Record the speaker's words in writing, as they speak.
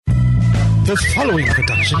The following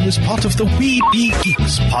production is part of the We Be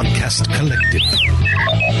Geeks podcast collective.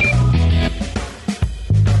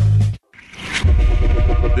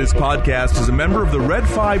 This podcast is a member of the Red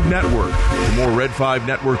 5 Network. For more Red 5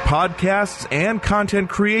 Network podcasts and content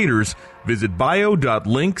creators, visit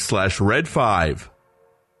bio.link/Red5.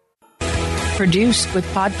 Produced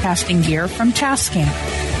with podcasting gear from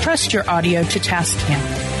Tascam. Trust your audio to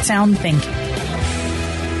Tascam. Sound thinking.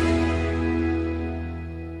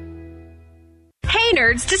 Hey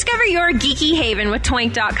nerds, discover your geeky haven with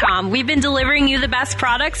Toink.com. We've been delivering you the best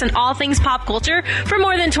products and all things pop culture for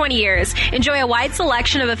more than 20 years. Enjoy a wide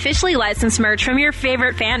selection of officially licensed merch from your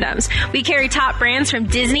favorite fandoms. We carry top brands from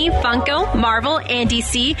Disney, Funko, Marvel, and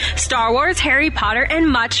DC, Star Wars, Harry Potter, and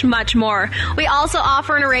much, much more. We also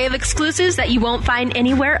offer an array of exclusives that you won't find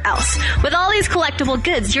anywhere else. With all these collectible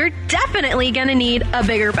goods, you're definitely gonna need a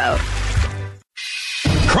bigger boat.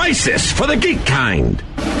 Crisis for the geek kind.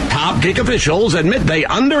 Top geek officials admit they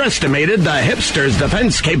underestimated the hipsters'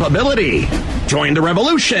 defense capability. Join the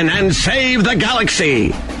revolution and save the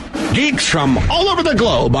galaxy. Geeks from all over the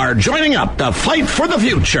globe are joining up to fight for the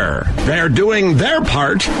future. They're doing their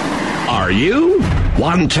part. Are you?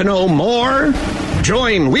 Want to know more?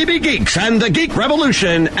 Join Weeby Geeks and the Geek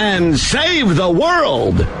Revolution and save the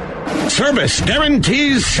world. Service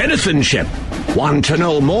guarantees citizenship. Want to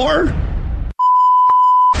know more?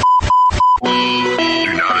 Do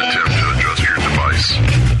not attempt to adjust your device.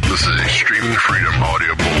 This is a streaming freedom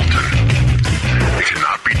audio bulletin. It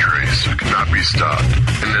cannot be traced, it cannot be stopped,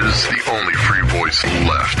 and it is the only free voice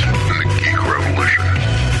left in the Geek Revolution.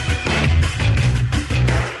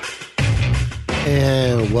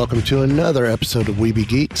 And welcome to another episode of Weeby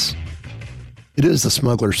Geeks. It is the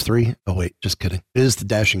Smugglers 3. Oh, wait, just kidding. It is the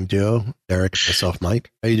Dashing Duo, Derek, myself, Mike.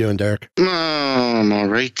 How you doing, Derek? I'm all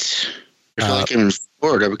right. I feel like I'm in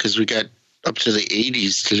Florida because we got up to the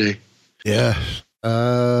 80s today. Yeah.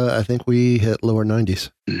 I think we hit lower 90s.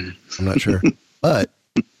 I'm not sure. But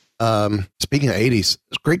speaking of 80s,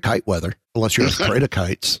 it's great kite weather. Unless you're afraid of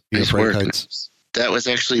kites. You're afraid of kites. That was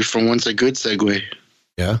actually for once a good segue.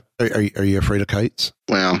 Yeah? Are you afraid of kites?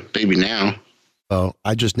 Well, maybe now. Well,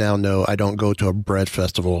 I just now know I don't go to a bread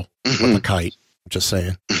festival with a kite. I'm just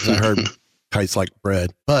saying. 'Cause I heard kites like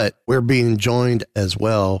bread. But we're being joined as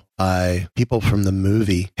well by people from the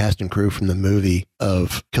movie, cast and crew from the movie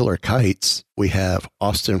of Killer Kites. We have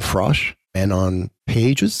Austin Frosch, Man on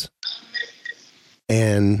Pages,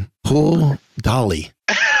 and Paul Dolly.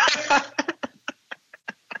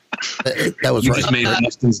 That was you right. You just made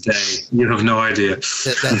Austin's day. You have no idea.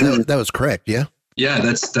 That was correct, yeah? Yeah,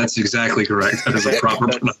 that's exactly correct. That is a proper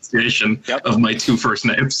pronunciation of my two first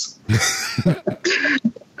names.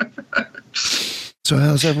 So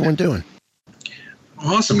how's everyone doing?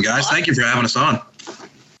 Awesome, guys. Thank you for having us on.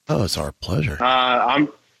 Oh, it's our pleasure. I'm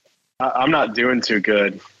not doing too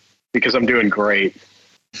good because I'm doing great.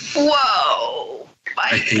 Whoa!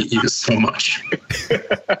 I hate you so much.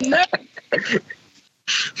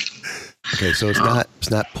 Okay, so it's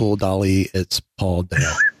not Paul Dolly, it's Paul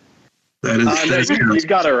Dale. That is you've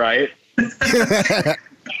got it right.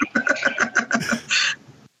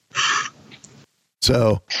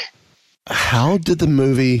 So, how did the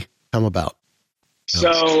movie come about?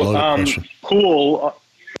 So, Pool,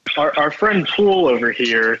 our friend Pool over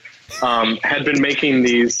here, had been making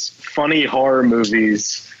these funny horror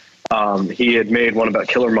movies. He had made one about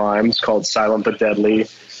killer mimes called Silent but Deadly,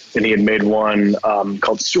 and he had made one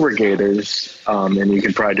called Sewer Gators, and you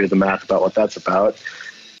can probably do the math about what that's about.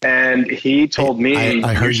 And he told me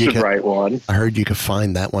I heard you should write one. I heard you could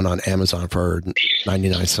find that one on Amazon for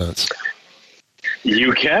 99 cents.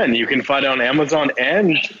 You can find it on Amazon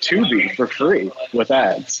and Tubi for free with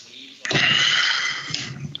ads.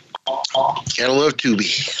 Gotta love Tubi.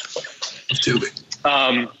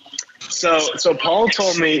 So Paul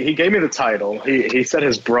told me, he gave me the title. He said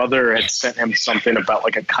his brother had sent him something about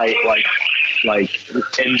like a kite, like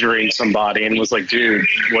injuring somebody, and was like, dude,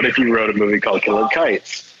 what if you wrote a movie called Killer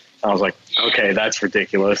Kites? I was like, okay, that's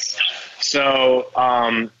ridiculous. So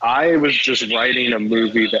I was just writing a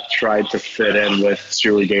movie that tried to fit in with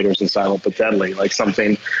Sewer Gators and Silent but Deadly, like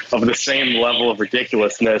something of the same level of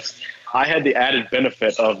ridiculousness. I had the added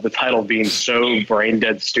benefit of the title being so brain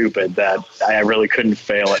dead stupid that I really couldn't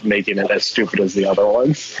fail at making it as stupid as the other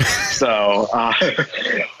ones. So,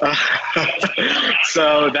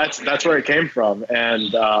 so that's where it came from.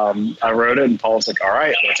 And I wrote it, and Paul was like, all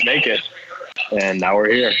right, let's make it. And now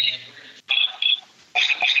we're here.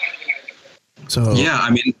 So yeah,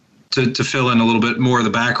 I mean, to fill in a little bit more of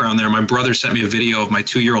the background there, my brother sent me a video of my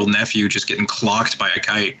 2-year-old nephew just getting clocked by a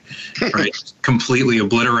kite, right? Completely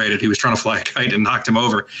obliterated. He was trying to fly a kite and knocked him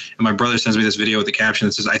over. And my brother sends me this video with the caption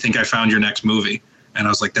that says, "I think I found your next movie." And I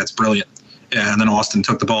was like, that's brilliant. Yeah, and then Austin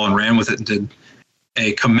took the ball and ran with it and did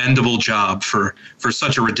a commendable job for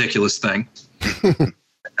such a ridiculous thing. I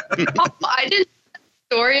didn't know that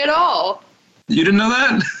story at all. You didn't know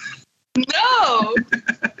that? No.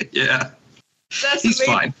 Yeah. That's He's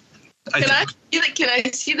amazing. fine. Can I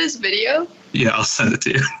see this video? Yeah, I'll send it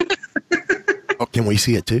to you. Oh, can we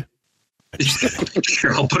see it too?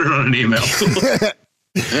 Sure, I'll put it on an email.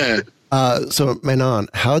 So Manon,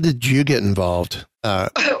 how did you get involved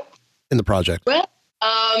in the project? Well,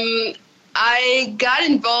 I got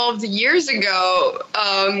involved years ago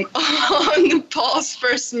on Paul's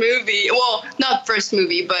first movie. Well, not first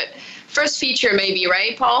movie, but first feature maybe,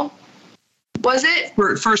 right, Paul? Was it?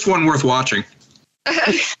 First one worth watching. So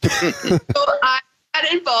I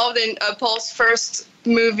got involved in Paul's first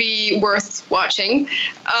movie worth watching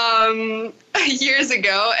years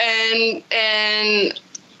ago, and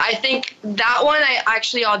I think that one I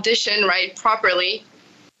actually auditioned right properly,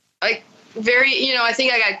 like very, I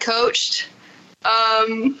think I got coached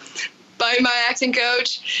by my acting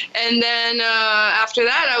coach, and then after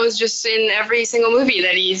that I was just in every single movie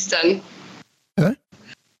that he's done.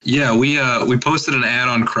 Yeah, we posted an ad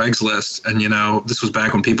on Craigslist, and this was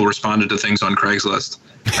back when people responded to things on Craigslist,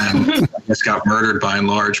 and I guess got murdered by and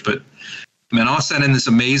large. But Manon sent in this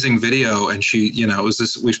amazing video, and she, it was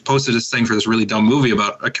this. We posted this thing for this really dumb movie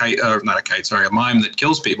about a mime that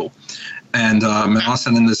kills people, and Manon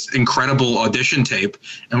sent in this incredible audition tape,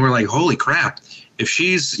 and we're like, holy crap! If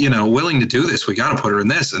she's willing to do this, we got to put her in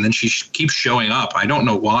this. And then she keeps showing up. I don't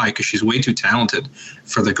know why, because she's way too talented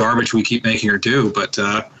for the garbage we keep making her do. But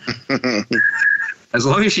as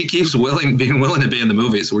long as she keeps being willing to be in the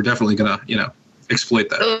movies, we're definitely gonna exploit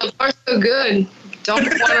that. So far, so good. Don't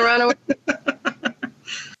want to run away.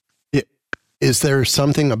 Yeah. Is there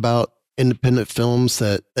something about independent films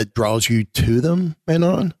that draws you to them,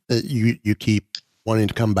 Manon, that you keep wanting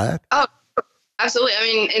to come back? Oh, absolutely. I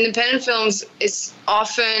mean, independent films is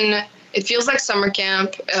often, it feels like summer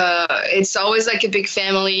camp. It's always like a big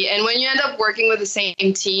family. And when you end up working with the same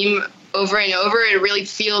team over and over, it really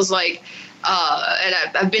feels like, and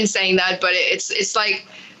I've been saying that, but it's like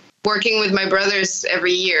working with my brothers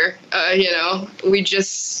every year.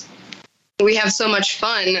 We have so much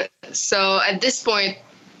fun. So at this point,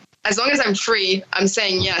 as long as I'm free, I'm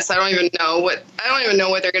saying yes. I don't even know what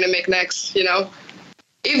they're going to make next, If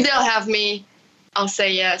they'll have me, I'll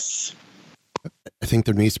say yes. I think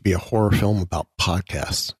there needs to be a horror film about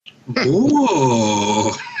podcasts.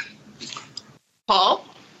 Ooh. Paul?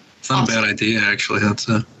 It's not a bad idea, actually.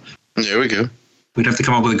 There we go. We'd have to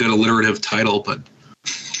come up with a good alliterative title, but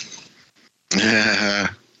that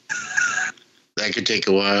could take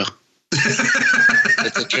a while.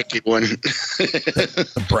 That's a tricky one.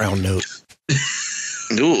 A brown note.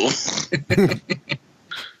 Ooh.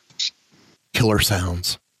 Killer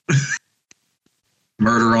sounds.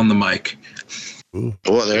 Murder on the mic. Ooh.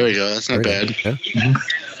 Oh, there we go. That's not bad. Yeah. Mm-hmm.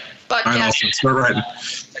 But all right, Austin, start writing.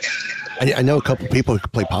 I know a couple people who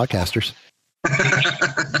could play podcasters.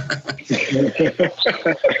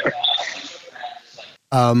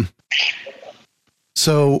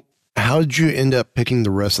 So how did you end up picking the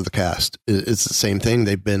rest of the cast? It's the same thing.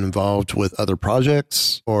 They've been involved with other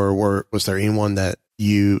projects, or was there anyone that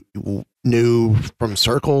you knew from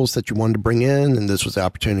circles that you wanted to bring in, and this was the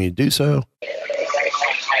opportunity to do so?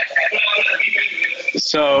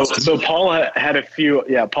 So Paul had a few.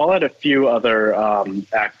 Yeah, Paul had a few other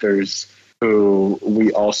actors who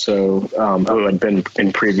we also who had been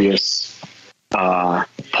in previous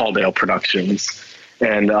Paul Dale productions,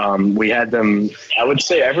 and we had them. I would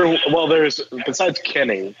say there's besides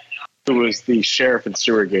Kenny, who was the sheriff in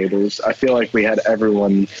Sewer Gators. I feel like we had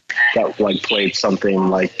everyone that played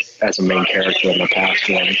something as a main character in the past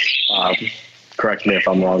one. Correct me if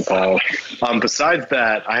I'm wrong, Paul. Besides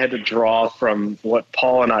that, I had to draw from what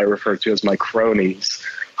Paul and I refer to as my cronies,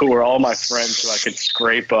 who were all my friends who I could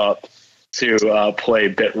scrape up to play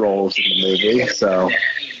bit roles in the movie. So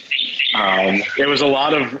it was a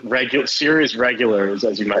lot of series regulars,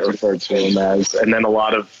 as you might refer to them as, and then a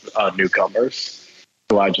lot of newcomers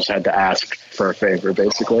who I just had to ask for a favor,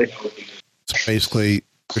 basically. So basically,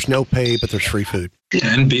 there's no pay, but there's free food.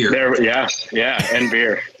 Yeah, and beer. And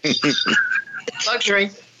beer. Luxury.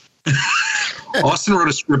 Austin wrote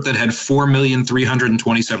a script that had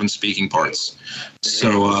 4,327,027 speaking parts.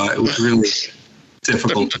 So it was really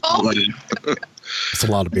difficult. It's a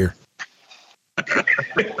lot of beer.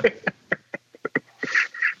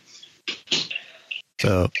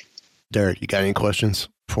 So Derek, you got any questions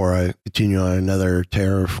before I continue on another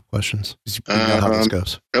tear of questions? You know how this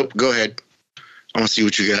goes. Nope, go ahead. I want to see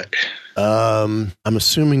what you got. I'm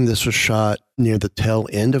assuming this was shot near the tail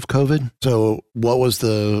end of COVID. So what was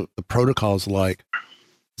the protocols like?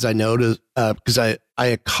 Because I noticed, because I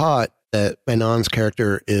had caught that Manon's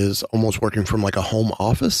character is almost working from like a home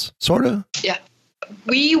office, sort of. Yeah.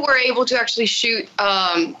 We were able to actually shoot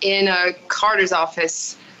in Carter's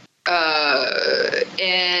office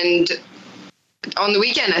and on the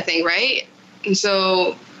weekend, I think, right? And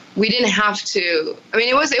so we didn't have to. I mean,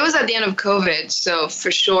 it was at the end of COVID, so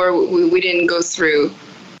for sure we didn't go through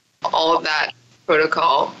all of that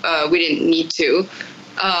protocol. We didn't need to.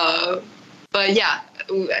 But yeah,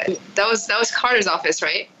 that was Carter's office,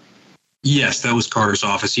 right? Yes, that was Carter's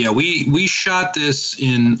office. Yeah, we shot this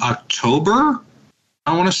in October,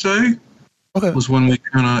 I want to say. Okay. Was when we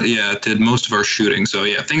kind of, did most of our shooting. So,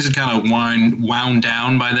 yeah, things had kind of wound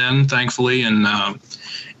down by then, thankfully. And,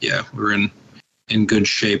 we're in good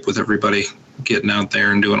shape with everybody getting out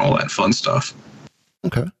there and doing all that fun stuff.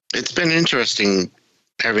 Okay. It's been interesting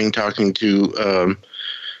talking to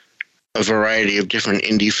a variety of different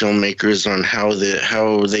indie filmmakers on how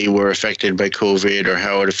they were affected by COVID or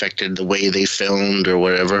how it affected the way they filmed or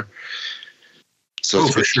whatever. So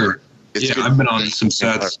for sure. I've been on some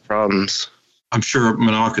sets. Problems. I'm sure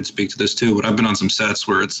Manal could speak to this too, but I've been on some sets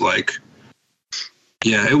where it's like,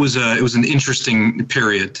 it was an interesting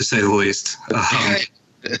period to say the least.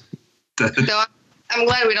 So I'm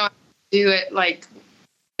glad we don't do it like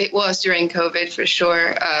it was during COVID for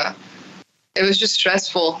sure. It was just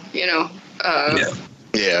stressful, you know. Done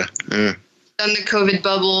the COVID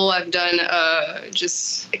bubble. I've done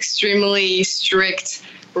just extremely strict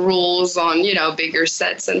rules on, you know, bigger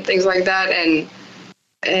sets and things like that.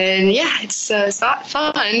 And yeah, it's not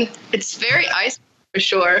fun. It's very isolating for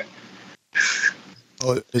sure.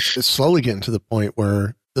 Well, it's slowly getting to the point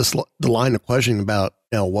where the line of questioning about,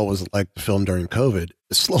 you know, what was it like to film during COVID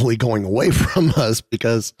is slowly going away from us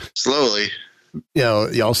because slowly. You know,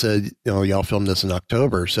 y'all said, you know, y'all filmed this in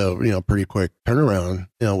October, so, you know, pretty quick turnaround,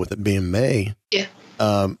 you know, with it being May. Yeah.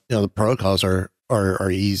 You know, the protocols are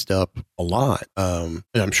eased up a lot. And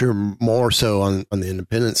I'm sure more so on the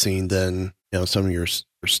independent scene than, you know, some of your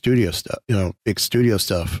studio stuff, you know, big studio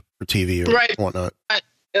stuff for TV or whatnot.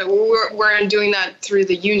 We're doing that through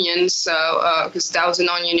the union, so, because that was a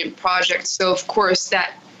non-union project. So, of course,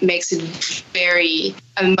 that makes it very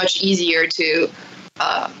much easier to,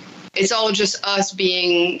 it's all just us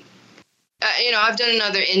being, you know, I've done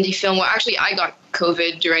another indie film where actually I got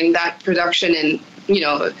COVID during that production and, you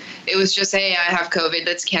know, it was just, hey, I have COVID,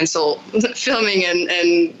 let's cancel filming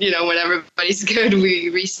and, you know, when everybody's good, we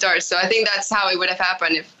restart. So I think that's how it would have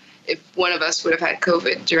happened if one of us would have had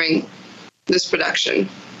COVID during this production.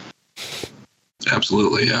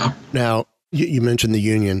 Absolutely, yeah. Now, you mentioned the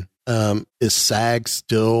union. Is SAG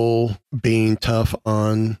still being tough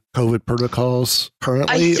on COVID protocols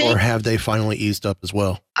currently, or have they finally eased up as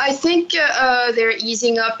well? I think they're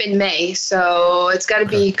easing up in May, so it's got to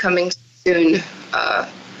be coming soon,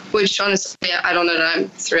 which honestly, I don't know that I'm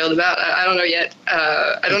thrilled about. I don't know yet.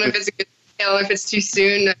 I don't know if it's a good deal, if it's too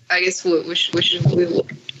soon. I guess we will.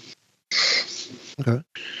 Okay.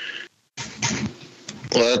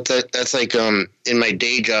 Well, that's like in my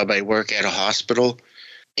day job, I work at a hospital.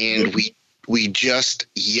 And we just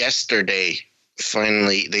yesterday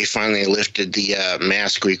they finally lifted the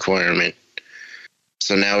mask requirement.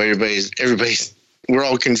 So now everybody's we're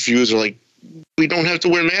all confused. We're like, we don't have to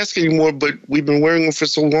wear masks anymore, but we've been wearing them for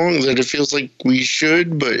so long that it feels like we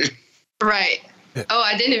should. But right. Oh,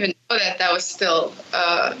 I didn't even know that was still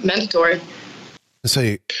mandatory.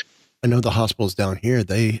 Say, I know the hospitals down here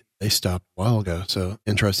they stopped a while ago. So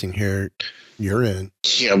interesting here you're in.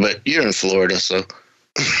 Yeah, but you're in Florida, so.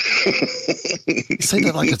 You say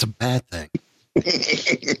that like it's a bad thing.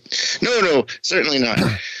 No, certainly not.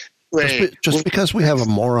 Just because we have a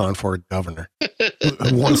moron for a governor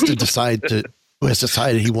who wants to who has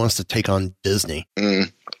decided he wants to take on Disney.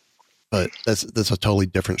 But that's a totally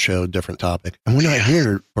different show, different topic. And we're not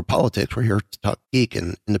here for politics. We're here to talk geek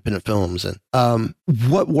and independent films. And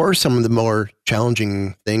what were some of the more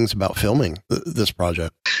challenging things about filming this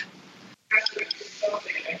project?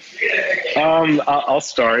 I'll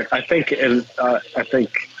start. I think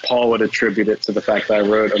Paul would attribute it to the fact that I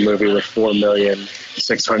wrote a movie with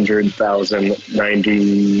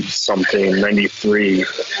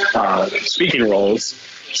 4,600,093 speaking roles.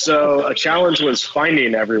 So a challenge was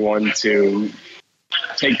finding everyone to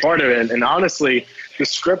take part of it. And honestly, the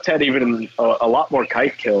script had even a lot more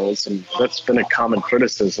kite kills, and that's been a common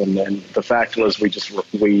criticism. And the fact was we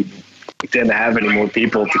didn't have any more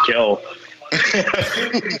people to kill.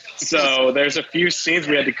 So there's a few scenes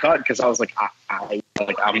we had to cut because I was like, I'm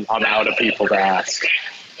out of people to ask.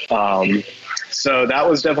 So that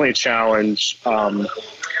was definitely a challenge.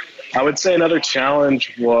 I would say another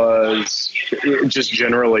challenge was just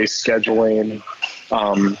generally scheduling,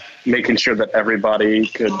 making sure that everybody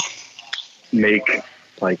could make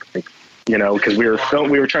because we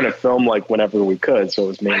were trying to film like whenever we could, so it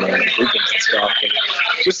was mainly on the weekends and stuff. And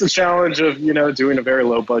just the challenge of doing a very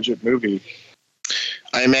low budget movie.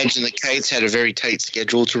 I imagine the Kites had a very tight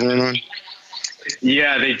schedule to run on.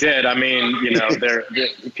 Yeah, they did. I mean, they're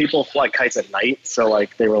people fly kites at night, so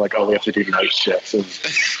like they were like, oh, we have to do night shifts.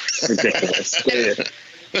 It's ridiculous. The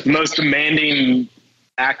most demanding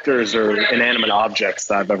actors or inanimate objects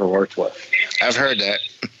that I've ever worked with. I've heard that.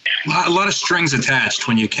 A lot of strings attached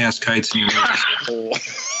when you cast kites in your movies.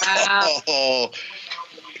 Oh,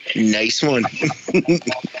 nice one.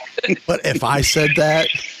 But if I said that,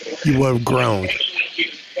 you would have groaned.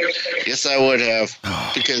 Yes, I would have,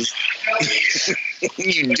 because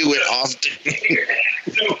you do it often.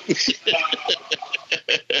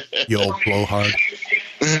 You old blowhard.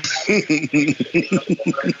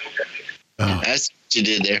 That's what you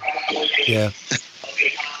did there. Yeah.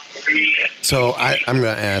 So I'm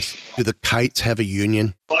going to ask, do the Kites have a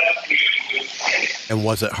union? And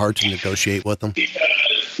was it hard to negotiate with them?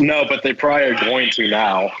 No, but they probably are going to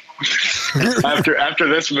now. after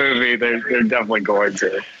this movie, they're definitely going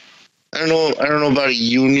to. I don't know about a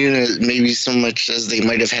union, maybe so much as they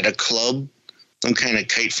might have had a club, some kind of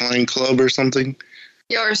kite flying club or something.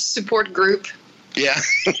 Yeah, or support group. Yeah.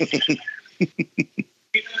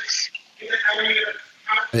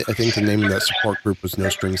 I think the name of that support group was No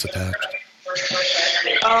Strings Attached.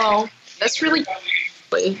 Oh, that's really.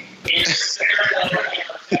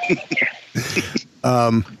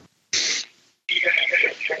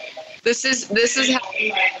 This is how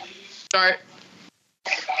we start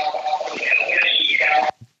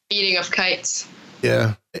eating of kites.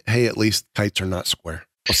 Yeah. Hey, at least kites are not square.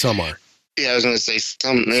 Well, some are. Yeah, I was going to say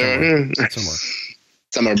some are.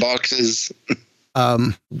 Some are boxes.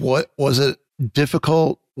 What was it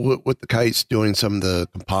difficult with the kites doing some of the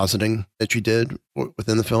compositing that you did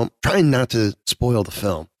within the film? Trying not to spoil the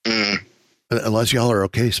film. Unless y'all are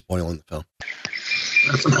okay spoiling the film.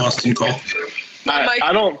 That's an Austin call.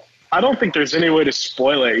 I don't think there's any way to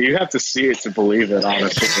spoil it. You have to see it to believe it,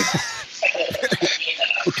 honestly.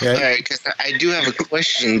 Okay. All right, because I do have a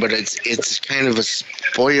question, but it's kind of a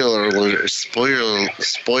spoilerly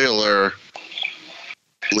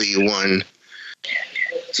one.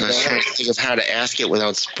 So I was trying to think of how to ask it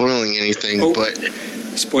without spoiling anything. But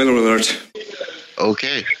spoiler alert.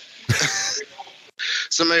 Okay.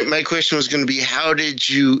 So my question was going to be, how did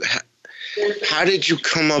you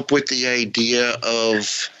come up with the idea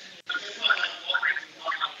of?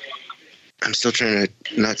 I'm still trying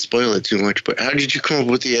to not spoil it too much, but how did you come up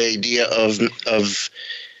with the idea of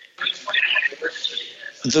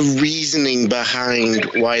the reasoning behind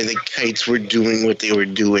why the kites were doing what they were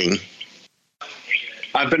doing?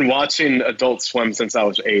 I've been watching Adult Swim since I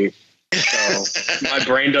was 8, so my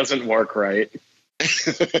brain doesn't work right.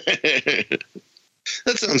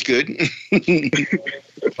 That sounds good.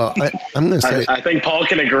 Well, I'm going to say... I think Paul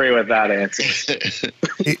can agree with that answer.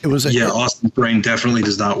 It was Austin's brain definitely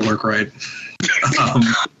does not work right.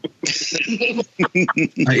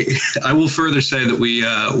 I will further say that we,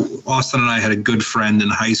 Austin and I had a good friend in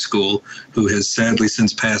high school who has sadly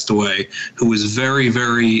since passed away, who was very,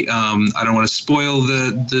 very, I don't want to spoil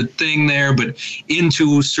the thing there, but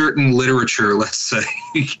into certain literature, let's say.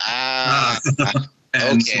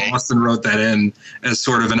 And so Austin wrote that in as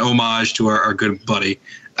sort of an homage to our good buddy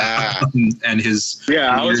and his.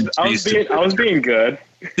 Yeah, I was being good.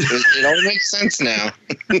 It all makes sense now.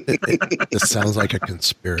 This sounds like a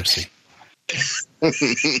conspiracy.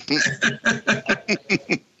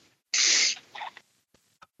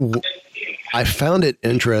 I found it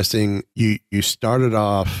interesting. You started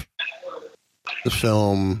off the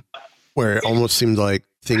film where it almost seemed like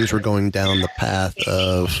things were going down the path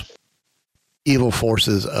of evil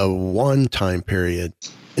forces of one time period,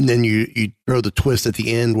 and then you throw the twist at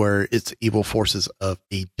the end where it's evil forces of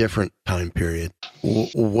a different time period.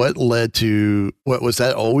 What led to was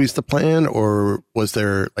that always the plan, or was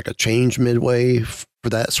there like a change midway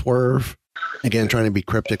for that swerve? Again, trying to be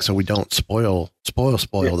cryptic so we don't spoil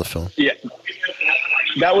the film. Yeah,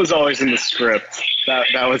 that was always in the script.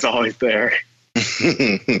 That was always there.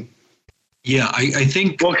 Yeah, I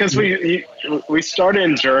think... Well, because we started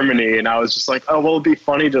in Germany, and I was just like, oh, well, it'd be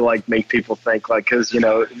funny to, like, make people think, like, because,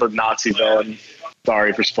 the Nazi villain,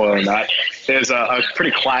 sorry for spoiling that, is a pretty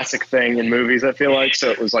classic thing in movies, I feel like, so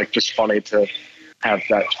it was, like, just funny to have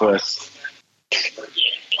that twist.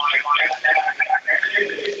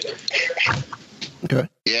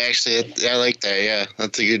 Yeah, actually, I like that. Yeah,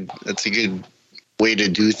 that's a good way to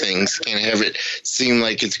do things. Can't have it seem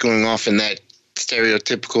like it's going off in that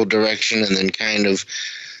stereotypical direction, and then kind of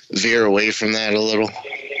veer away from that a little.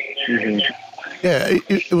 Mm-hmm. Yeah,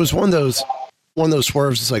 it was one of those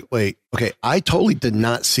swerves. It's like, wait, okay, I totally did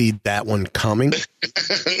not see that one coming.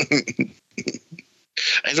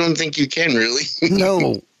 I don't think you can really.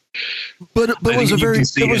 No, but it was a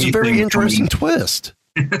very interesting twist.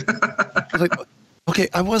 Like, okay,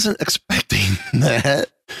 I wasn't expecting that.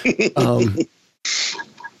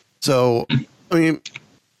 So, I mean,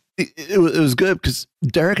 it was good because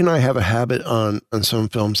Derek and I have a habit on some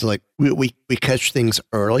films, like we catch things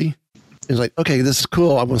early. It's like, okay, this is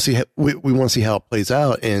cool. I want to see we want to see how it plays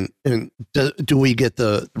out, and do we get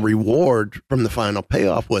the reward from the final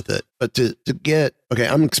payoff with it? But to get, okay,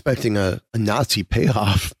 I'm expecting a Nazi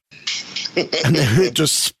payoff, and then it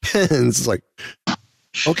just spins. It's like,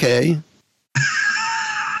 okay,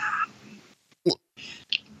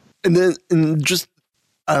 and just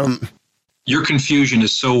your confusion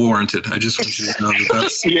is so warranted. I just want you to know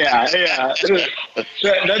that's yeah. That's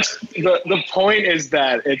the point is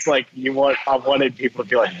that it's like I wanted people to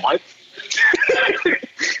be like, what?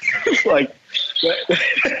 Like,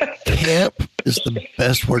 camp is the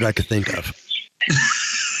best word I could think of.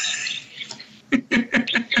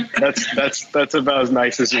 That's about as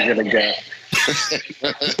nice as you're gonna get.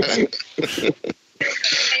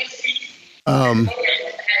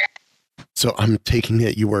 So I'm taking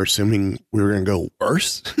it you were assuming we were going to go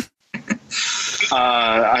worse? With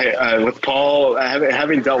Paul,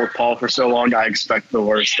 having dealt with Paul for so long, I expect the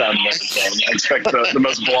worst out of everything. I expect the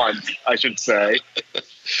most blunt, I should say.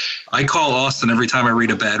 I call Austin every time I read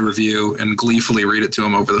a bad review and gleefully read it to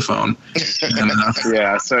him over the phone. And,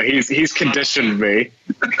 yeah, so he's conditioned me.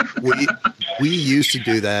 We used to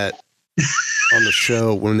do that on the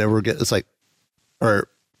show whenever we get, it's like, or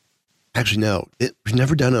actually, no, we've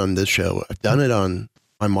never done it on this show. I've done it on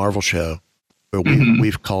my Marvel show where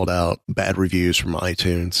we've called out bad reviews from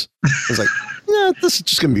iTunes. It's like, yeah, this is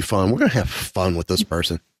just going to be fun. We're going to have fun with this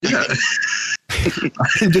person. Yeah.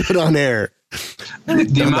 And do it on air.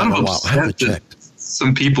 The amount of upset that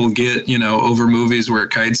some people get, over movies where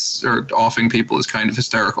kites are offing people is kind of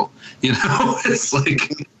hysterical. It's like,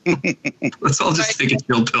 let's all just take a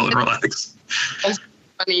chill pill and relax. That's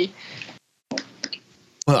funny.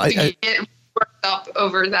 Well, I get worked up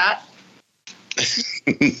over that. And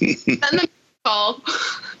the call.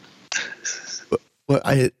 Well,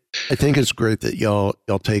 I think it's great that y'all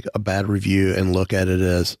take a bad review and look at it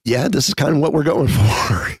as, yeah, this is kind of what we're going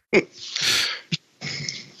for.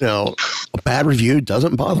 A bad review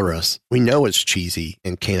doesn't bother us. We know it's cheesy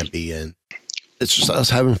and campy, and it's just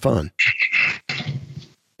us having fun,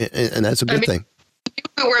 and that's a good thing.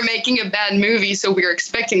 We were making a bad movie, so we were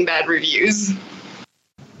expecting bad reviews.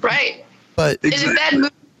 Right. But it's a bad movie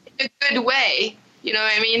in a good way. You know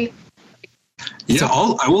what I mean? Yeah,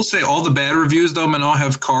 I will say all the bad reviews, though, Manal,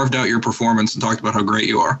 have carved out your performance and talked about how great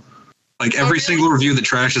you are. Like, every single review that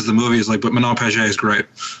trashes the movie is like, but Manal Paget is great.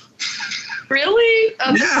 Really?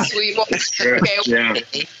 Yeah. Sweet. Well,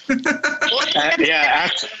 okay. Yeah.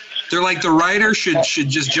 They're like, the writer should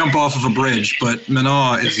just jump off of a bridge, but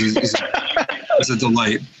Manal is a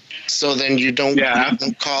delight. So then you don't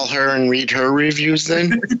call her and read her reviews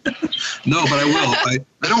then? No, but I will.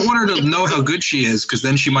 I don't want her to know how good she is, because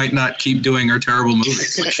then she might not keep doing her terrible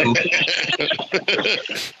movies.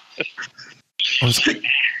 I was going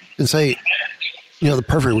to say, the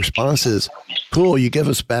perfect response is, cool, you give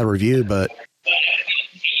us a bad review, but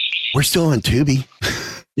we're still on Tubi.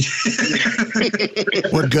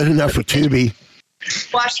 We're good enough for Tubi.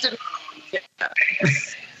 Watched it.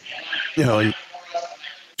 And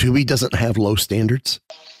Tubi doesn't have low standards.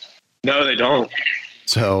 No, they don't.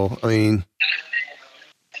 So, I mean,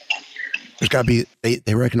 there's got to be,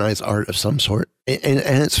 they recognize art of some sort. And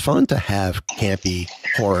it's fun to have campy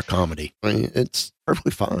horror comedy. I mean, it's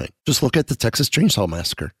perfectly fine. Just look at the Texas Chainsaw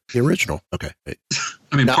Massacre, the original. Okay.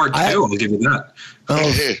 I mean, part 2, I'll give you that.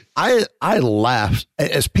 I laughed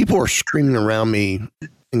as people were screaming around me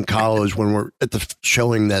in college when we're at the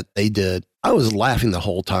showing that they did. I was laughing the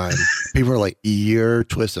whole time. People were like, "You're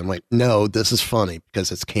twisted." I'm like, "No, this is funny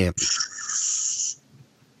because it's campy."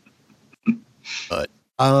 But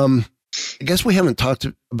I guess we haven't talked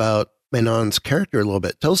about Manon's character a little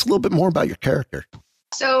bit. Tell us a little bit more about your character.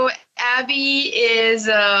 So Abby is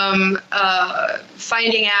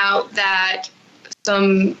finding out that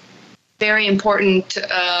some very important.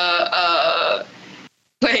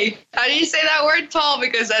 Wait, how do you say that word, Paul?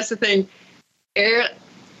 Because that's the thing.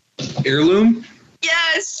 Heirloom?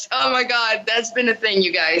 Yes. Oh my God, that's been a thing,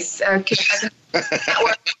 you guys.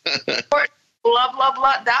 blah, blah,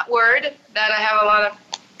 blah, that word that I have a lot of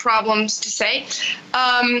problems to say.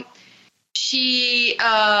 She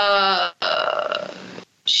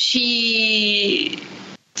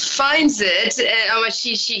finds it, and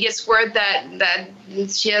she gets word that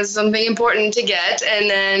she has something important to get, and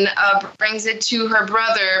then brings it to her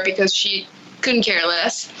brother because she couldn't care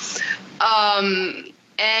less.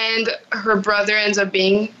 And her brother ends up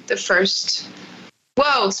being the first.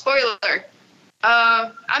 Whoa! Spoiler.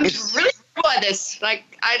 I'm really cool at this. Like,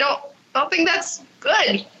 I don't think that's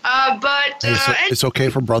good. But it's okay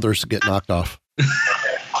for brothers to get knocked off.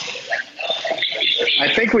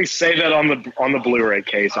 I think we say that on the Blu-ray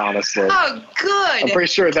case, honestly. Oh, good. I'm pretty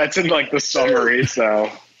sure that's in like the summary.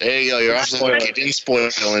 So there you go. You're off the hook. You didn't spoil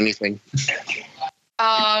anything.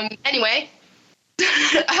 Anyway,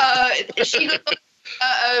 she goes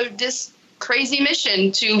on this crazy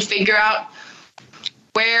mission to figure out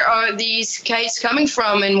where are these kites coming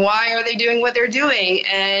from and why are they doing what they're doing,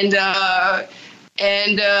 and how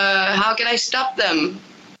can I stop them?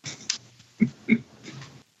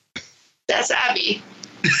 That's Abby.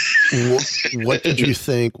 What did you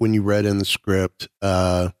think when you read in the script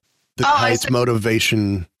the kite's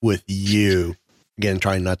motivation with you? Again,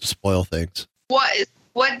 trying not to spoil things.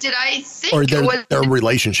 What did I think? Or their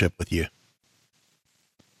relationship with you.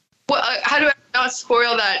 Well, how do I not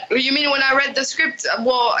spoil that? You mean when I read the script?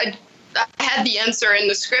 Well, I had the answer in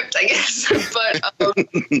the script, I guess. But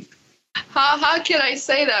how can I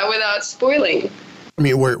say that without spoiling? I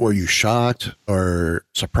mean, were you shocked or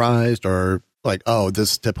surprised or like, oh,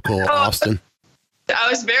 this is typical Austin? I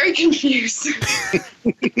was very confused.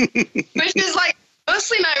 Which is like,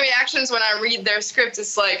 mostly my reactions when I read their script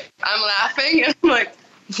is like, I'm laughing and I'm like,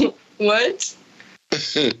 what? Oh,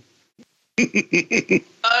 this is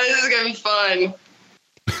going to be fun.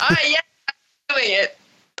 All right, yeah, I'm doing it.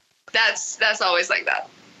 That's always like that.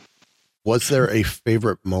 Was there a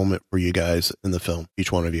favorite moment for you guys in the film,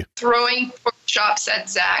 each one of you? Throwing pork chops at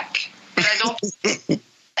Zach. I don't think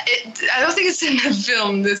it's in the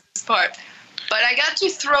film, this part. But I got to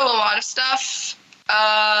throw a lot of stuff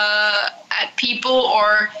at people,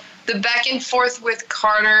 or the back and forth with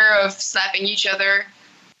Carter of slapping each other,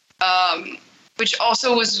 which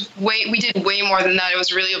also was we did way more than that. It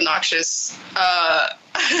was really obnoxious. I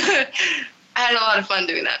had a lot of fun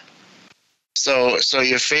doing that. So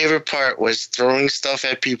your favorite part was throwing stuff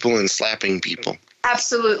at people and slapping people.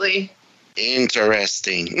 Absolutely.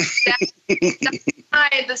 Interesting.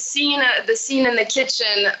 The scene in the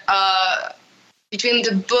kitchen between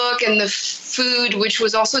the book and the food, which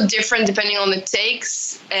was also different depending on the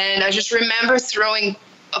takes, and I just remember throwing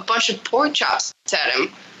a bunch of pork chops at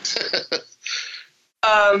him,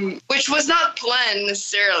 which was not planned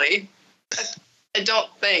necessarily. I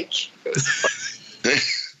don't think. It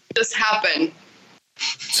just happened.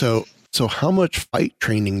 So how much fight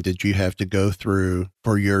training did you have to go through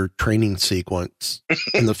for your training sequence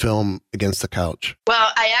in the film Against the Couch?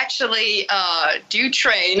 Well, I actually do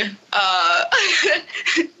train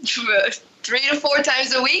 3 to 4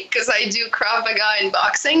 times a week because I do Krav Maga and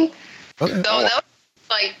boxing. Okay. So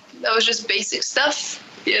that was just basic stuff,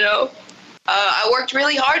 you know. I worked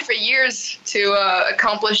really hard for years to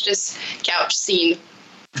accomplish this couch scene.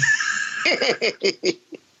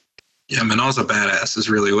 Yeah, Manal's a badass is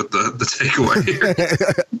really what the takeaway here.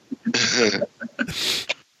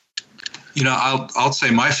 You know, I'll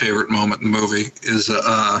say my favorite moment in the movie is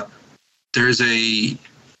there's a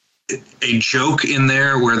joke in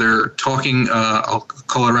there where they're talking, I'll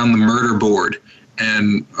call it around the murder board,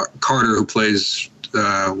 and Carter, who plays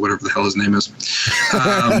whatever the hell his name is.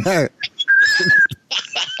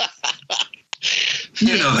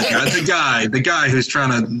 You know the guy who's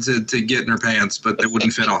trying to get in her pants, but they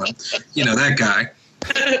wouldn't fit on him. You know, that guy.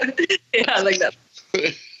 Yeah, I like that.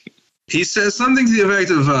 He says something to the effect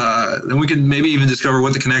of, and we can maybe even discover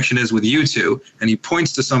what the connection is with you two, and he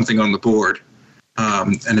points to something on the board,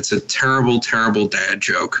 and it's a terrible, terrible dad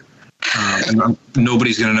joke. And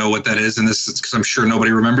nobody's going to know what that is, and this is because I'm sure nobody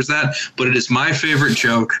remembers that, but it is my favorite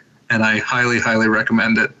joke, and I highly, highly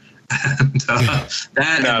recommend it. And,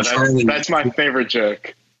 that's my favorite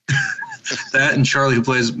joke. That and Charlie, who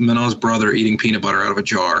plays Manal's brother, eating peanut butter out of a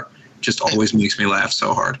jar, just always makes me laugh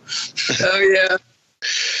so hard. Oh, yeah.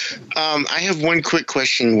 I have one quick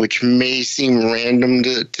question, which may seem random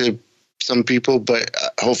to some people, but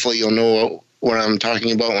hopefully you'll know what I'm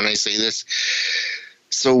talking about when I say this.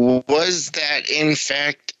 So was that, in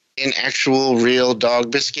fact, an actual real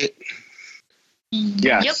dog biscuit?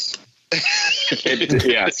 Yes. Yep.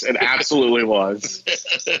 Yes, it absolutely was.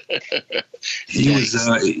 He was,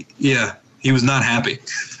 yeah. He was not happy.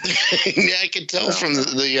 Yeah, I could tell from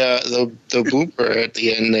the blooper at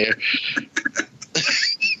the end there.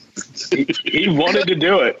 He wanted to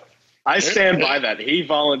do it. I stand by that. He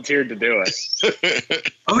volunteered to do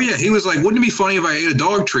it. Oh, yeah. He was like, wouldn't it be funny if I ate a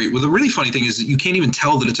dog treat? Well, the really funny thing is that you can't even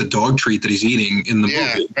tell that it's a dog treat that he's eating in the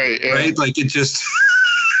movie. Right? Like, it just...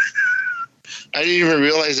 I didn't even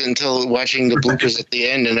realize it until watching the bloopers at the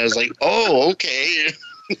end, and I was like, oh, okay.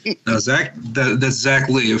 No, Zach, that's Zach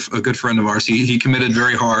Lee, a good friend of ours. He committed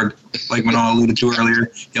very hard, like Manal alluded to earlier.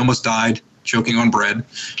 He almost died choking on bread.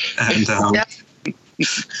 And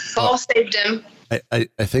Paul saved him. I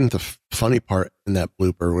think the funny part in that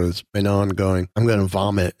blooper was Manon going, I'm going to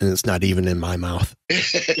vomit, and it's not even in my mouth.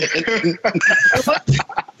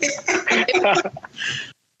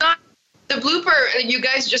 The blooper, you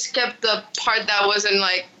guys just kept the part that wasn't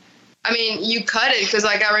like, I mean, you cut it because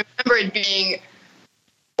like I remember it being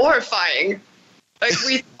horrifying. Like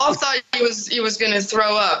we all thought he was going to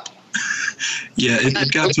throw up. Yeah,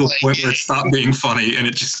 it got to a point where it stopped being funny and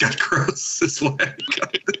it just got gross. That's why I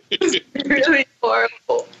got it. It's really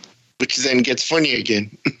horrible. Which then gets funny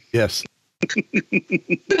again. Yes.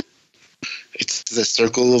 It's the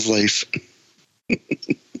circle of life.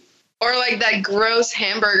 Or like that gross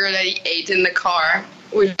hamburger that he ate in the car,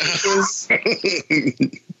 which was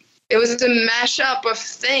it was a mashup of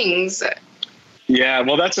things. Yeah,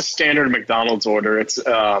 well, that's a standard McDonald's order. It's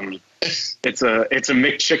a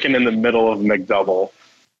McChicken in the middle of McDouble.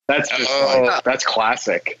 That's just that's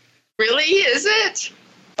classic. Really? Is it?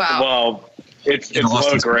 Wow. Well, it's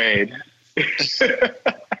low grade.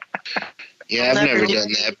 Yeah, I've never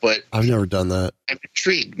done that, but I've never done that. I'm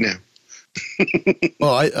intrigued now.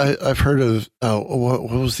 Well, I've heard of what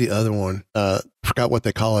was the other one? I forgot what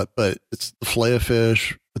they call it, but it's the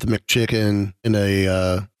Filet-O-Fish with the McChicken in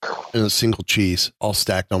a single cheese, all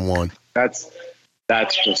stacked on one. That's bad. I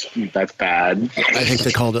think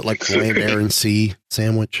they called it like Land, Air, and Sea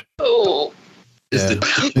sandwich. Oh, is the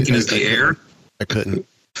chicken is the air? I couldn't.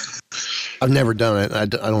 I've never done it. I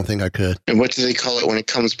don't think I could. And what do they call it when it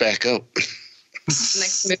comes back up?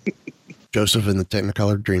 next Joseph in the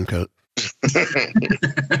Technicolor Dreamcoat.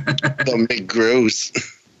 Don't make gross.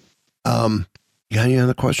 You got any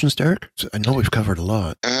other questions, Derek? I know we've covered a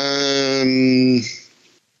lot. Not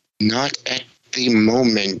at the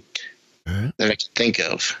moment that I can think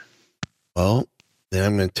of. Well, then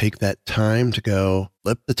I'm going to take that time to go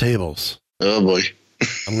flip the tables. Oh boy.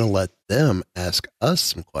 I'm going to let them ask us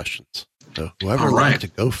some questions. So whoever would like to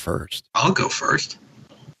go first. I'll go first.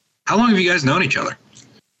 How long have you guys known each other?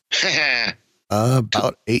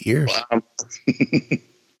 About 8 years.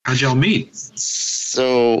 How'd y'all meet?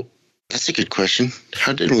 So that's a good question.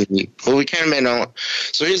 How did we meet? Well, we kind of met on.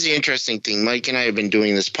 So here's the interesting thing. Mike and I have been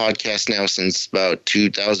doing this podcast now since about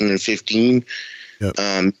 2015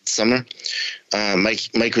 summer.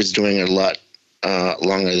 Mike was doing it a lot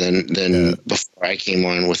longer than before I came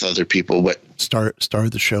on with other people. But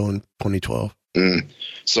started the show in 2012.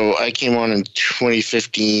 So I came on in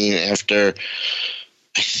 2015 after.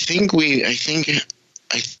 I think we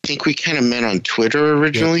kind of met on Twitter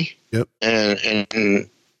originally. Yep. And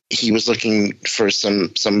he was looking for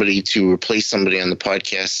somebody to replace somebody on the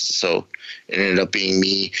podcast, so it ended up being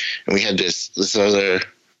me. And we had this other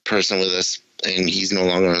person with us, and he's no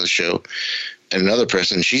longer on the show. And another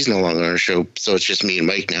person, she's no longer on the show, so it's just me and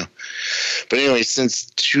Mike now. But anyway, since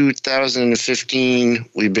 2015,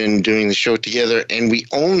 we've been doing the show together, and we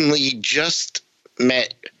only just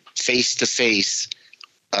met face to face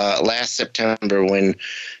last September when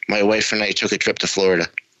my wife and I took a trip to Florida.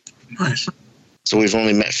 Nice. So we've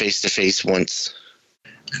only met face to face once.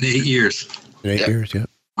 In 8 years. In 8 years, yeah.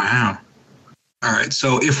 Wow. All right.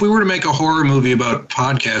 So if we were to make a horror movie about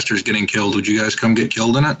podcasters getting killed, would you guys come get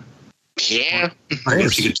killed in it? Yeah. I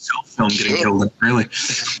guess you could self-film getting killed in it, really.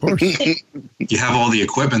 Of course. You have all the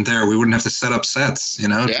equipment there. We wouldn't have to set up sets, you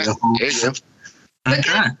know? Yeah, there you go.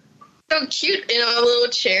 Okay. So cute in our little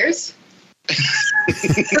chairs.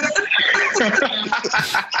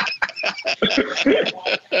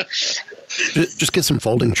 Just get some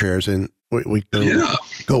folding chairs and we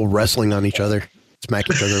go wrestling on each other, smack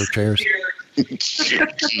each other with chairs.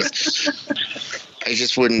 I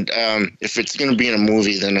just wouldn't. If it's going to be in a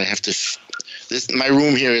movie, then I have to. My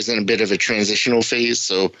room here is in a bit of a transitional phase,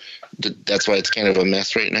 so that's why it's kind of a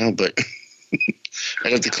mess right now. But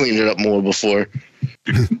I'd have to clean it up more before.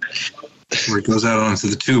 Where it goes out onto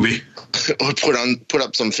the tubie. Or put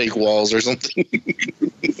up some fake walls or something.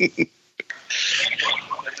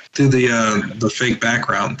 Do the fake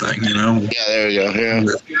background thing, you know? Yeah, there we go.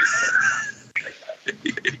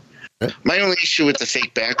 Yeah. My only issue with the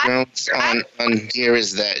fake backgrounds on here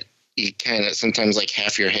is that you kind of sometimes like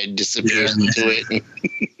half your head disappears into it.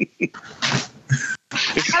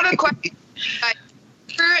 I have a question.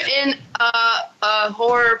 You're in a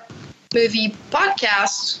horror movie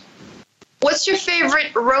podcast. What's your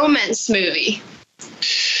favorite romance movie?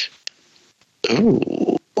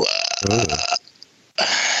 Ooh.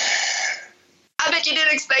 I bet you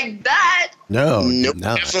didn't expect that. No, nope,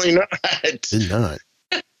 definitely not. Did not.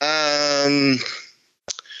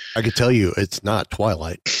 I could tell you it's not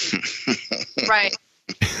Twilight. Right.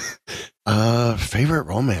 Favorite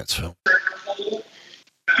romance film?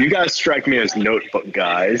 You guys strike me as Notebook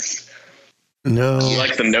guys. No. You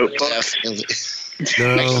like the Notebook? Definitely.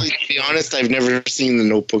 No. Actually, to be honest, I've never seen the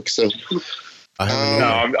Notebook, so.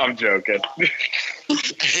 No, I'm joking.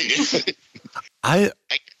 I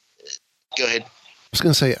go ahead. I was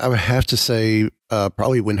going to say, I would have to say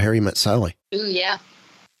probably When Harry Met Sally. Ooh, yeah.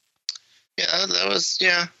 Yeah, that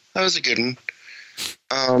was a good one.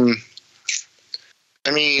 I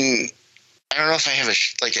mean, I don't know if I have a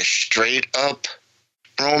straight up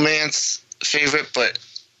romance favorite, but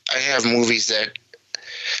I have movies that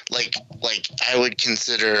like I would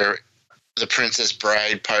consider The Princess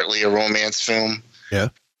Bride partly a romance film. Yeah.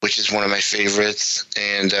 Which is one of my favorites,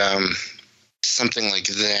 and something like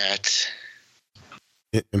that.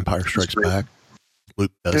 Empire Strikes Back.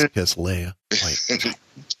 Luke does kiss Leia.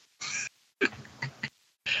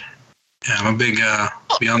 Yeah, I'm a big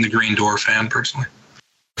Beyond the Green Door fan, personally.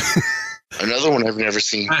 Another one I've never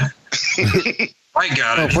seen. I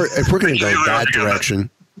got it. If we're going to go that direction,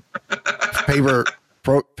 favorite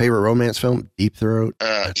romance film, Deep Throat.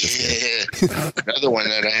 Yeah, another one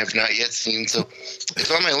that I have not yet seen. So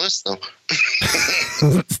it's on my list, though.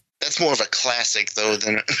 That's more of a classic, though,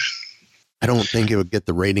 than. I don't think it would get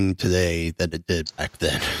the rating today that it did back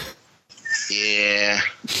then. Yeah,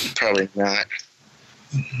 probably not.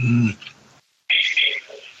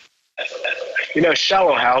 You know,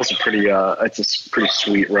 Shallow Hal's a pretty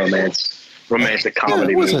sweet romantic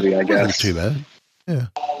comedy movie, I guess. Not too bad. Yeah.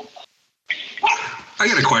 I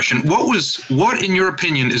got a question. What in your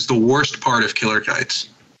opinion is the worst part of Killer Kites?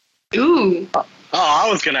 Ooh. Oh, I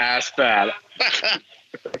was gonna ask that.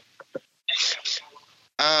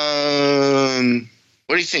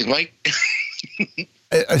 What do you think, Mike?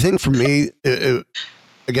 I think for me, I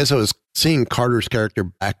guess I was seeing Carter's character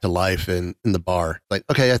back to life in the bar. Like,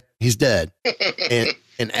 okay, he's dead.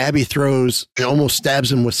 and Abby throws and almost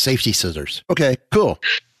stabs him with safety scissors. Okay, cool.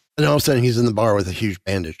 And all of a sudden he's in the bar with a huge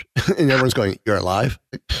bandage. And everyone's going, "You're alive?"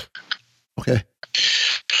 Like, okay.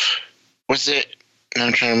 Was it,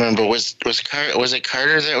 I'm trying to remember, was it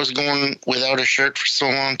Carter that was going without a shirt for so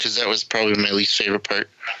long? Because that was probably my least favorite part.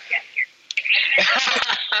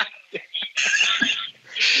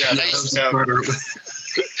 Yeah,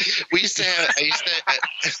 we used to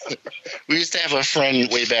have a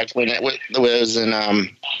friend way back when I was in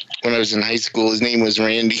high school. His name was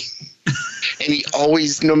Randy, and he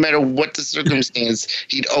always, no matter what the circumstance,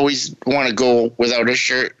 he'd always want to go without a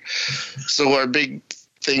shirt. So our big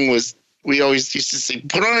thing was, we always used to say,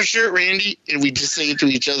 "Put on a shirt, Randy," and we just say it to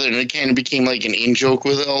each other, and it kind of became like an in-joke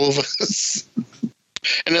with all of us.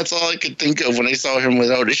 And that's all I could think of when I saw him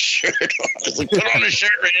without a shirt on. I was like, "Put on a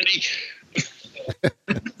shirt, Randy."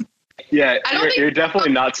 Yeah, you're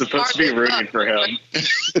definitely not supposed to be rooting for him.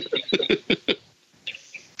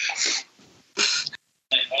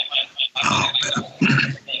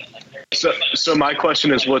 So my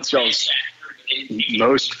question is, what's y'all's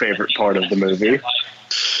most favorite part of the movie?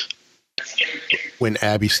 When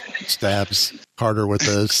Abby stabs Carter with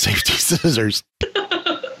the safety scissors.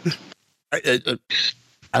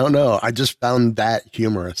 I don't know. I just found that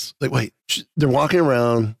humorous. Like, wait, they're walking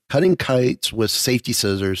around cutting kites with safety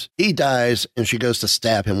scissors. He dies, and she goes to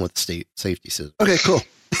stab him with safety scissors. Okay, cool.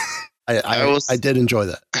 I did enjoy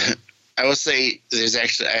that. I will say I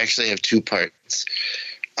actually have two parts.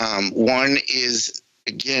 One is,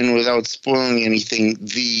 again, without spoiling anything,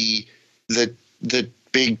 the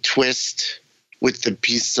big twist with the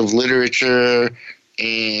piece of literature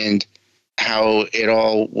and how it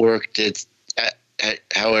all worked.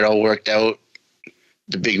 How it all worked out,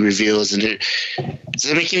 the big reveals, and does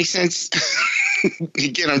that make any sense?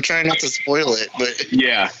 Again, I'm trying not to spoil it, but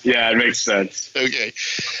yeah, it makes sense. Okay,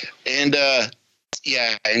 and I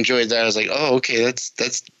enjoyed that. I was like, oh, okay, that's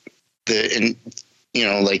and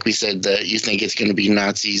like we said, that you think it's going to be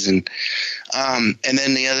Nazis, and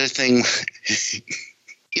then the other thing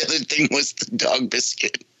was the dog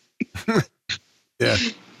biscuit. Yeah.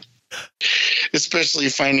 Especially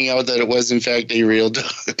finding out that it was in fact a real dog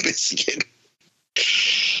biscuit.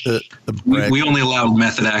 We only allowed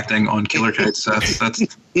method acting on Killer Kites. That's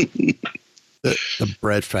the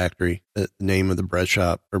bread factory, the name of the bread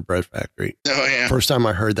shop or bread factory. Oh, yeah. First time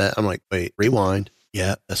I heard that, I'm like, wait, rewind.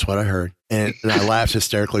 Yeah, that's what I heard. And I laughed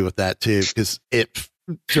hysterically with that too, because it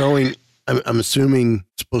throwing, I'm assuming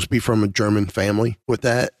it's supposed to be from a German family with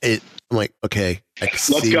that. I'm like, okay,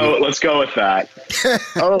 let's go with that.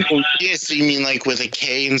 Oh, yeah. So you mean like with a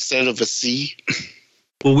K instead of a C?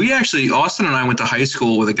 Well, Austin and I went to high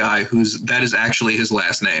school with a guy that is actually his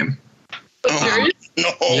last name. Oh,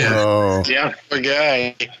 no. Yeah. Poor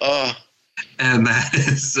guy. Oh. And that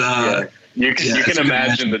is... You can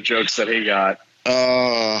imagine the jokes that he got.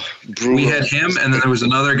 Brutal. We had him, and then there was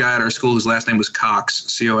another guy at our school whose last name was Cox,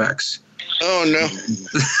 C-O-X. Oh, no.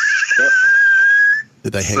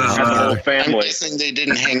 Did they hang out together? I'm guessing they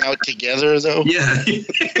didn't hang out together, though? Yeah.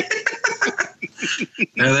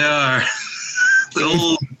 There they are. The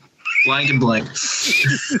old blank and blank.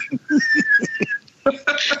 It's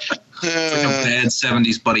like a bad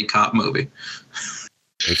 70s buddy cop movie.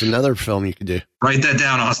 There's another film you could do. Write that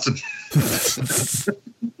down, Austin.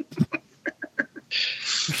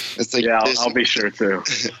 It's like I'll be sure to.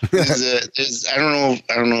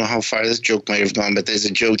 I don't know how far this joke might have gone, but there's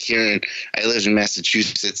a joke here, and I live in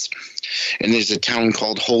Massachusetts, and there's a town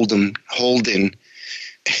called Holden,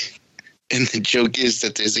 and the joke is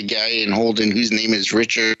that there's a guy in Holden whose name is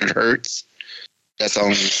Richard Hertz. That's all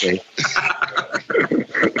I'm gonna say.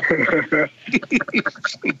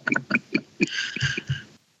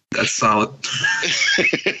 That's solid.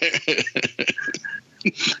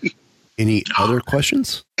 Any other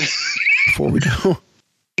questions before we go?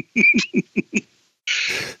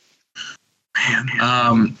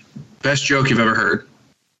 Man, best joke you've ever heard.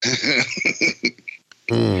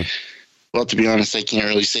 Well, to be honest, I can't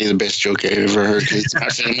really say the best joke I've ever heard because it's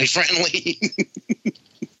not family friendly.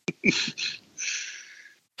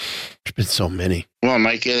 There's been so many. Well,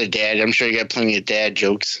 Mike, you're the dad. I'm sure you got plenty of dad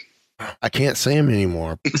jokes. I can't say them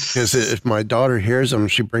anymore because if my daughter hears them,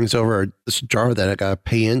 she brings over this jar that I got to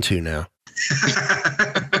pay into now.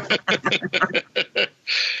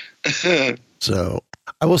 So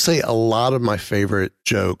I will say a lot of my favorite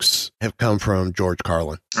jokes have come from George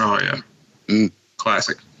Carlin. Oh, yeah.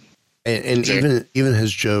 Classic. And even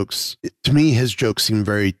his jokes, to me, his jokes seem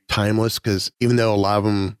very timeless because even though a lot of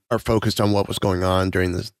them are focused on what was going on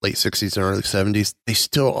during the late 60s and early 70s, they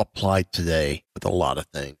still apply today with a lot of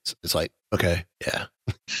things. It's like, okay, yeah.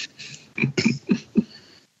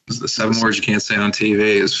 The 7 words you can't say on TV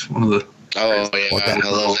is one of the... Oh, yeah. I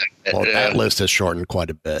love that. Well, that list has shortened quite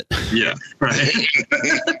a bit. Yeah, right.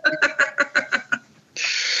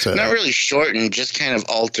 So, not really shortened, just kind of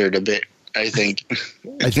altered a bit. I think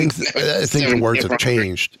the words have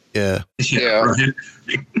changed. Yeah. Right.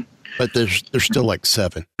 But there's still like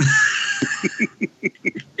 7.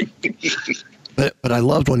 But I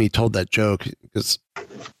loved when he told that joke because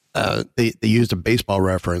they used a baseball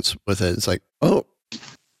reference with it. It's like, oh,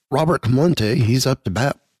 Robert Clemente, he's up to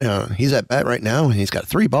bat. He's at bat right now, and he's got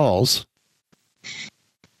 3 balls.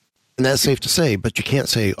 And that's safe to say, but you can't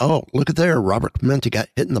say, oh, look at there, Robert Clemente got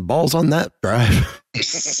hitting the balls on that drive.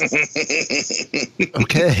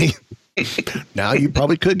 Okay. Now you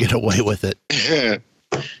probably could get away with it.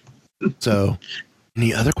 So,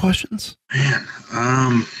 any other questions?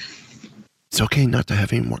 Man, it's okay not to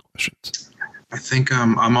have any more questions. I think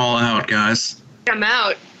I'm all out, guys. I'm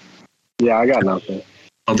out. Yeah, I got nothing.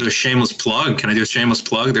 I'll do a shameless plug. Can I do a shameless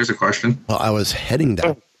plug? There's a question. Well, I was heading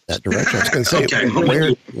that direction. I was going to say, Okay.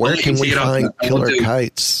 where can we find Killer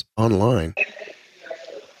Kites online?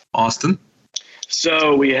 Austin?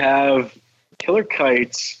 So we have Killer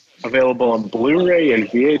Kites available on Blu-ray and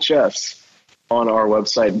VHS on our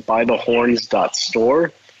website,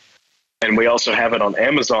 bythehorns.store. And we also have it on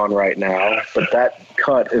Amazon right now, but that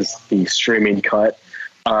cut is the streaming cut,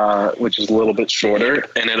 which is a little bit shorter.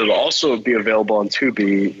 And it'll also be available on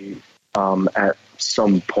Tubi at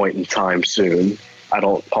some point in time soon. I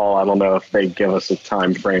don't know if they give us a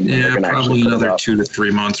time frame. Yeah, probably another 2 to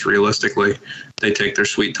 3 months, realistically. They take their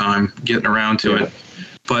sweet time getting around to it.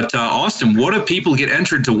 But, Austin, what do people get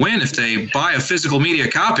entered to win if they buy a physical media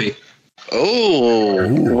copy?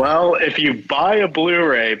 Oh. Well, if you buy a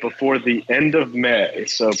Blu-ray before the end of May,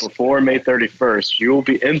 so before May 31st, you will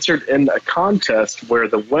be entered in a contest where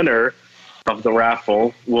the winner of the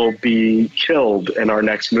raffle will be killed in our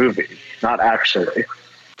next movie. Not actually.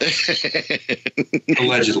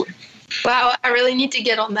 Allegedly. Wow, I really need to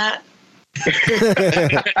get on that.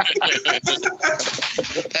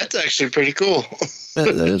 That's actually pretty cool. That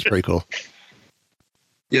is pretty cool.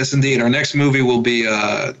 Yes, indeed. Our next movie will be,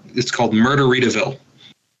 it's called Murderitaville.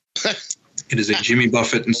 It is a Jimmy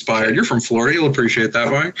Buffett inspired. You're from Florida. You'll appreciate that,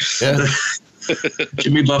 Mike. Yeah.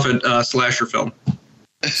 Jimmy Buffett slasher film.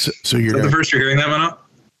 So you're the first you're hearing that, Mano?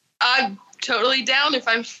 I'm totally down if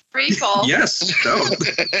I'm free, Paul. Yes. No.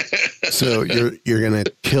 So you're gonna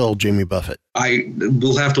kill Jimmy Buffett. I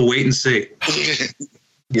will have to wait and see.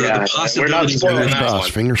 The possibilities are there.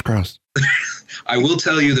 Fingers crossed. I will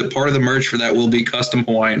tell you that part of the merch for that will be custom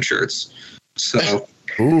Hawaiian shirts. So,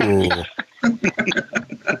 ooh,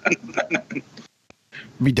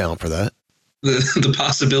 be down for that. The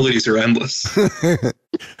possibilities are endless.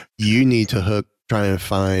 You need to try and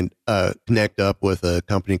find, connect up with a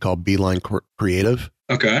company called Beeline Creative.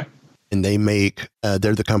 Okay. And they make,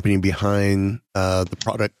 they're the company behind the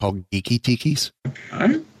product called Geeky Tikis.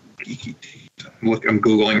 Geeky Tikis. Look, I'm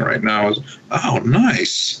Googling right now. Oh,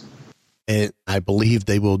 nice. And I believe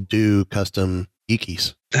they will do custom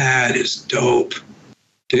geekies. That is dope.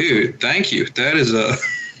 Dude, thank you. That is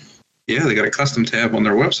yeah, they got a custom tab on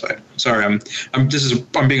their website. Sorry, I'm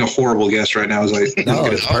being a horrible guest right now as I No,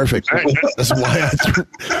 it's perfect. That's why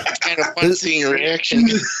kind of fun seeing your reaction.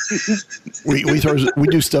 we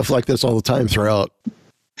do stuff like this all the time, throughout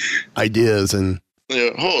ideas and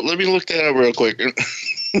let me look that up real quick.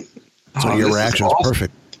 So your reaction is awesome.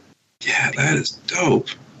 Perfect. Yeah, that is dope.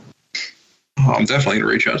 Oh, I'm definitely going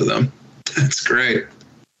to reach out to them. That's great.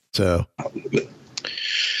 So,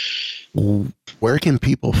 where can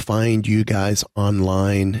people find you guys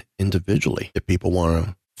online individually if people want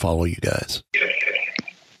to follow you guys?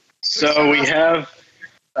 So we have,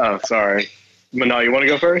 sorry. Manal, you want to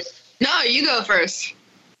go first? No, you go first.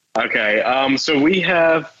 Okay. So we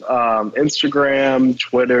have Instagram,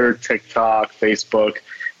 Twitter, TikTok, Facebook.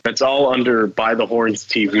 That's all under By the Horns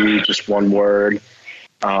TV, just one word.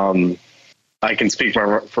 I can speak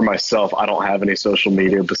for myself. I don't have any social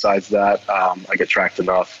media besides that. I get tracked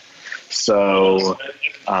enough. So,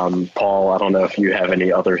 Paul, I don't know if you have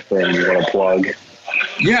any other thing you want to plug.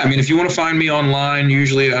 Yeah, I mean, if you want to find me online,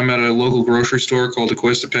 usually I'm at a local grocery store called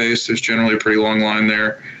Equistapace. There's generally a pretty long line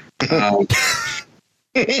there.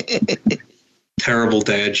 Terrible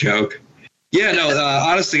dad joke. Yeah, no,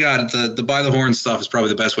 honest to God, the By the Horn stuff is probably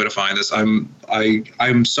the best way to find us.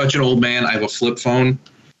 I'm such an old man. I have a flip phone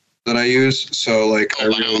that I use. So like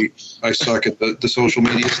I suck at the social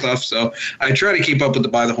media stuff. So I try to keep up with the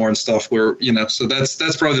By the Horn stuff where, so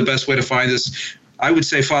that's probably the best way to find us. I would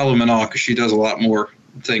say follow Manal because she does a lot more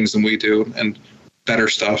things than we do and better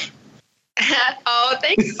stuff. Oh,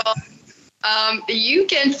 thanks, Paul. You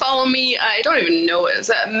can follow me. I don't even know it.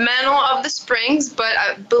 It's Manal of the Springs, but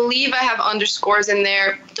I believe I have underscores in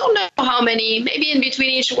there. Don't know how many. Maybe in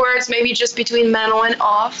between each words. Maybe just between Manal and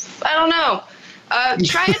off. I don't know.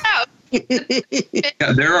 Try it out.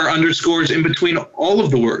 Yeah, there are underscores in between all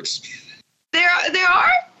of the words. There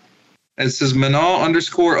are? It says Manal _of_the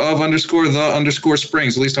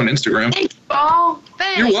 _Springs, at least on Instagram. Thanks, Paul.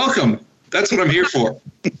 Thanks. You're welcome. That's what I'm here for.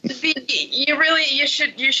 You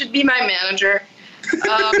should be my manager.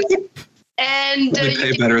 And they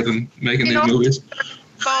pay better than making these movies.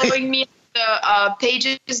 Following me on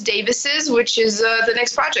Pages Davis's, which is the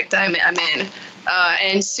next project I'm in.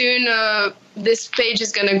 And soon this page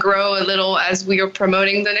is going to grow a little as we are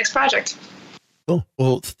promoting the next project. Cool.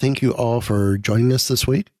 Well, thank you all for joining us this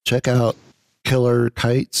week. Check out Killer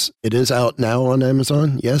Kites. It is out now on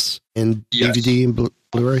Amazon, yes? And DVD and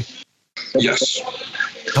Blu-ray? Yes.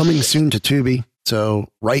 Coming soon to Tubi. So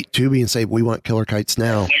write Tubi and say, we want Killer Kites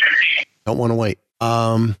now. Don't want to wait.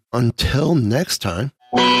 Until next time.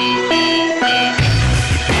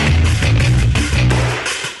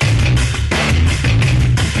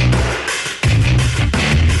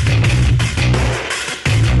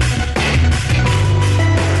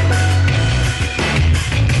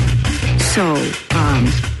 So,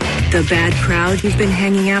 the bad crowd you've been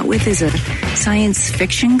hanging out with is a science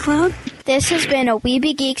fiction club? This has been a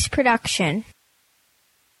Weeby Geeks production.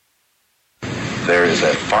 There is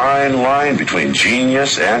a fine line between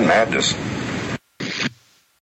genius and madness.